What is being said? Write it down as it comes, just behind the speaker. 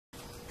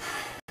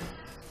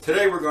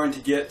Today we're going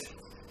to get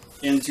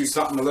into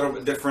something a little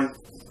bit different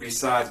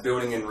besides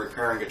building and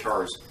repairing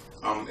guitars.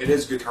 It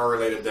is guitar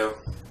related though.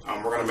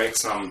 We're going to make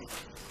some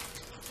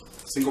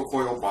single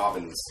coil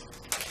bobbins.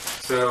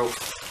 So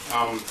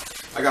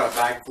I got a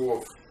bag full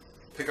of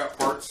pickup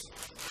parts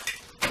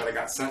that I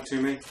got sent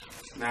to me.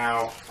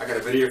 Now I got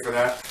a video for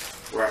that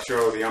where I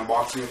show the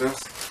unboxing of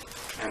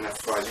this, and if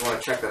you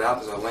want to check that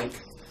out, there's a link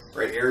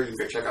right here. You can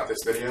go check out this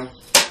video.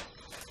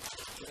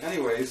 But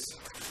anyways,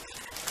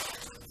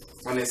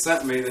 when they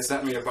sent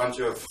me a bunch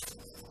of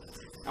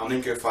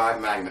Alnico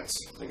 5 magnets.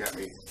 They got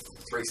me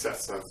 3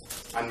 sets of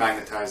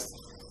unmagnetized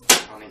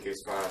Alnico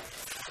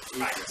 5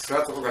 magnets. So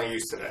that's what we're going to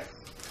use today.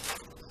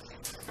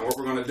 And what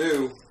we're going to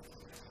do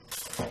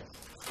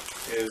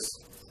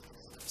is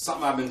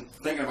something I've been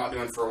thinking about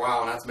doing for a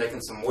while, and that's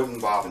making some wooden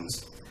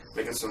bobbins.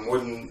 Making some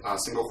wooden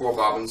single coil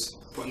bobbins,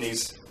 putting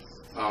these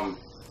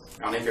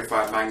Alnico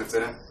 5 magnets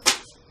in it,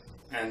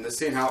 and just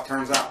seeing how it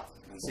turns out,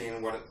 and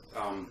seeing what it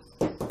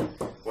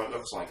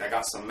looks like. I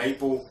got some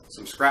maple,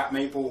 some scrap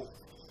maple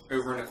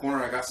over in the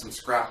corner. I got some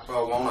scrap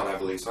walnut, I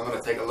believe. So I'm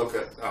going to take a look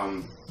at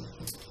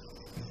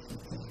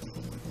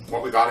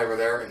what we got over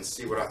there and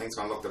see what I think is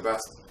going to look the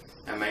best,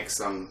 and make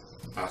some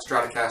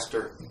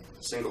Stratocaster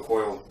single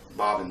coil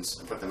bobbins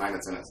and put the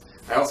magnets in it.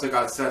 I also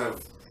got a set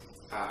of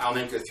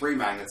Alnico 3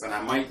 magnets, and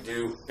I might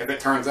do, if it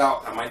turns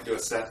out, I might do a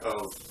set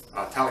of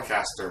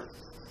Telecaster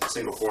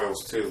single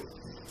coils too,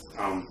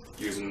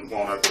 using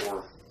walnut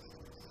or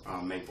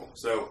maple.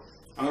 So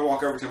I'm going to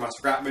walk over to my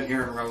scrap bin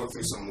here and we're going to look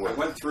through some wood. I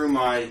went through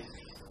my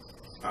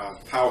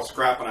pile of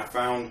scrap and I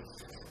found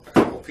a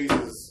couple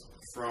pieces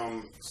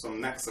from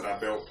some necks that I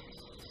built,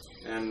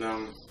 and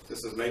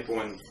this is maple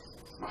and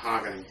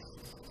mahogany.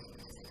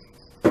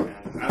 And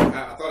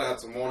I thought I had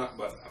some walnut,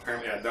 but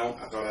apparently I don't.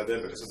 I thought I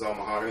did, but this is all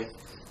mahogany,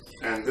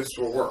 and this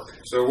will work.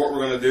 So what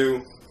we're going to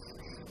do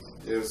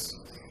is,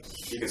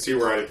 you can see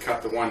where I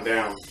cut the one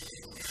down.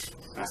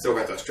 I still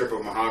got that strip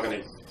of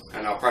mahogany,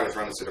 and I'll probably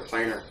run this to the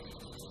planer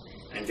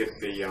and get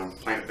the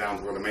plane it down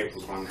to where the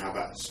maple's going to have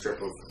that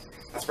strip of,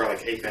 that's probably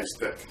like 1/8 inch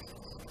thick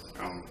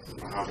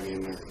mahogany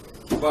in there.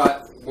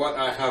 But what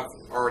I have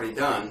already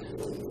done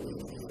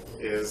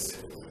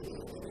is,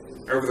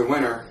 over the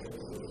winter,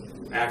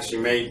 I actually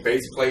made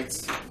base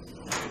plates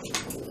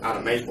out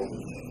of maple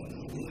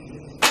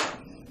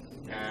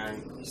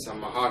and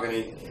some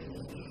mahogany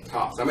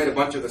tops. I made a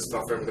bunch of this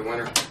stuff over the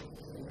winter,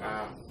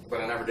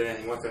 but I never did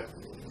anything with it,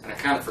 and I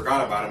kind of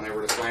forgot about them. They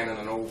were just laying in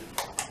an old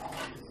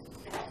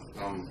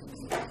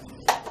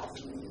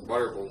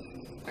butter bowl.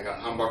 I got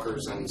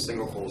humbuckers and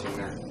single coils in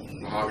there,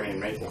 mahogany and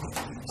maple.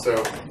 So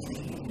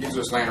these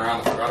were just laying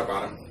around. I forgot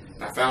about them,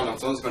 and I found them.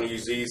 So I'm just going to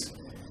use these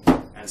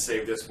and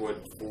save this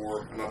wood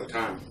for another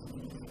time.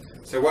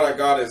 So what I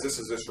got is, this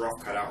is just rough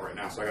cut out right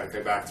now, so I got to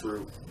go back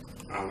through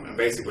and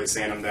basically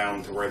sand them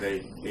down to where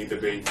they need to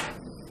be.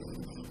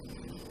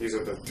 These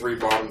are the 3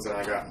 bottoms that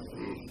I got,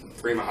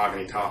 3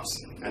 mahogany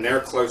tops, and they're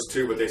close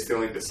too, but they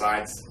still need the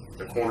sides,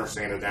 the corner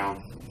sanded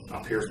down.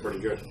 Up here is pretty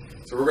good.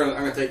 So I'm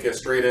gonna take a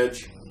straight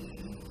edge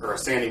or a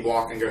sanding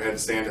block and go ahead and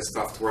sand this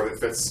stuff to where it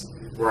fits,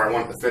 where I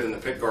want it to fit in the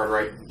pick guard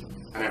right,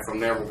 and then from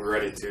there we'll be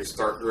ready to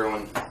start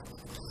drilling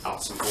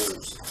out some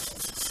holes.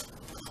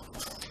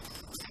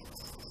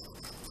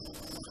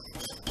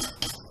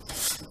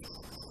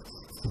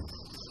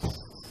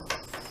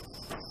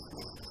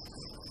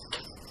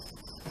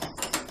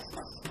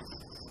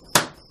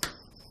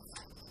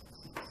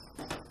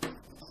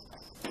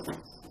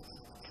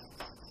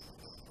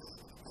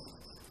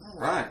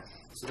 Alright,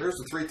 so there's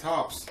the 3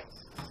 tops,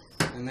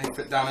 and they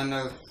fit down in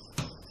there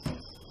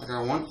like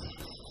I want.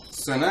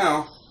 So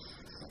now,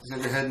 I'm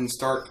going to go ahead and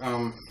start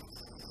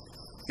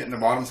getting the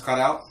bottoms cut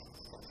out,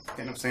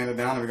 getting them sanded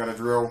down, and we got to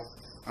drill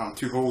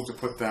 2 holes to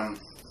put them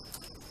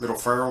little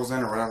ferrules in,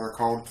 or whatever they're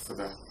called, for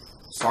the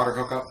solder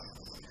hookup.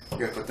 You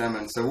got to put them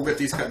in. So we'll get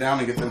these cut down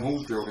and get them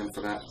holes drilled in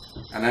for that.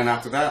 And then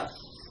after that,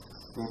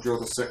 we'll drill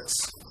the 6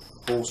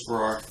 holes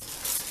for our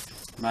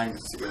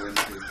magnets to go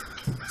into.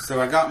 So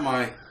I got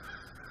my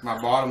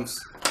bottoms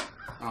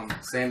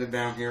sanded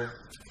down here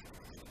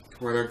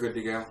where they're good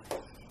to go,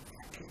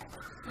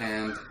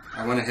 and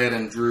I went ahead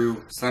and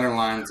drew center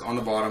lines on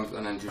the bottoms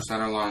and then drew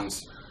center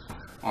lines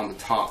on the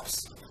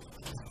tops,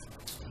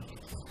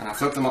 and I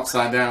flipped them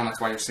upside down. That's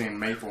why you're seeing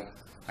maple.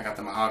 I got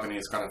the mahogany,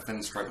 it's got a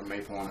thin stripe of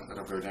maple on it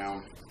that'll go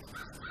down.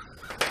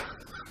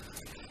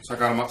 So I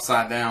got them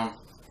upside down.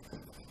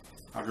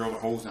 I'll drill the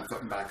holes and flip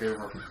them back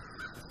over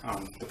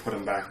to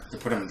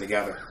put them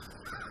together.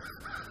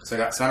 So I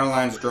got center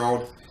lines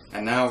drawn,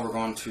 and now we're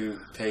going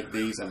to take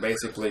these and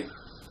basically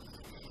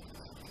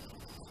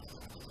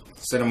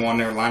sit them on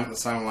there, line up the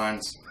center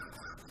lines,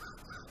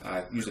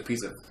 use a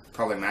piece of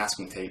probably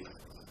masking tape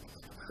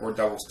or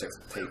double stick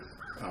tape,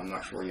 I'm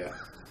not sure yet,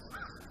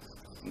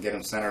 and get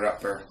them centered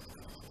up there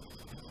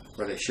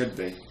where they should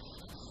be.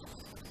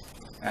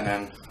 And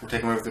then we'll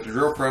take them over to the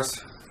drill press,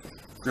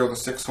 drill the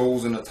 6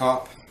 holes in the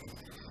top,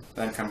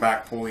 then come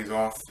back, pull these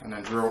off, and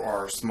then drill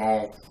our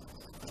small,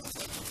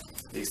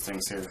 these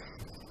things here.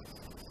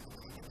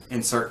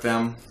 Insert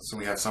them so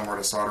we have somewhere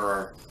to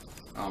solder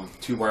our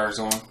 2 wires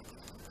on,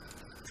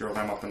 drill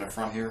them up in the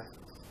front here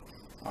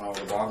on all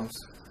the bottoms.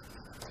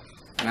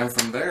 And then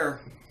from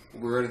there,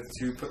 we're ready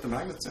to put the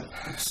magnets in.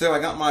 So I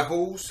got my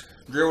holes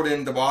drilled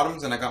in the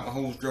bottoms and I got my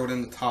holes drilled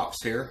in the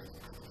tops here.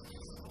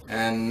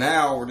 And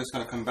now we're just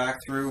going to come back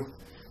through.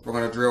 We're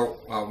going to drill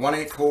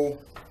 1/8 hole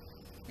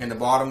in the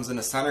bottoms in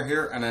the center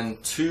here, and then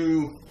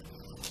 2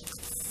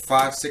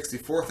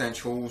 5/64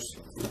 inch holes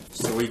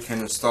so we can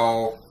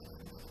install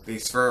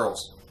these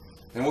ferrules.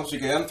 And once we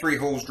get them 3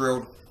 holes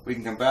drilled, we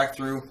can come back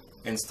through,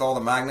 install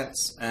the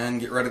magnets, and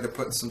get ready to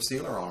put some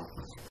sealer on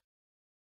them.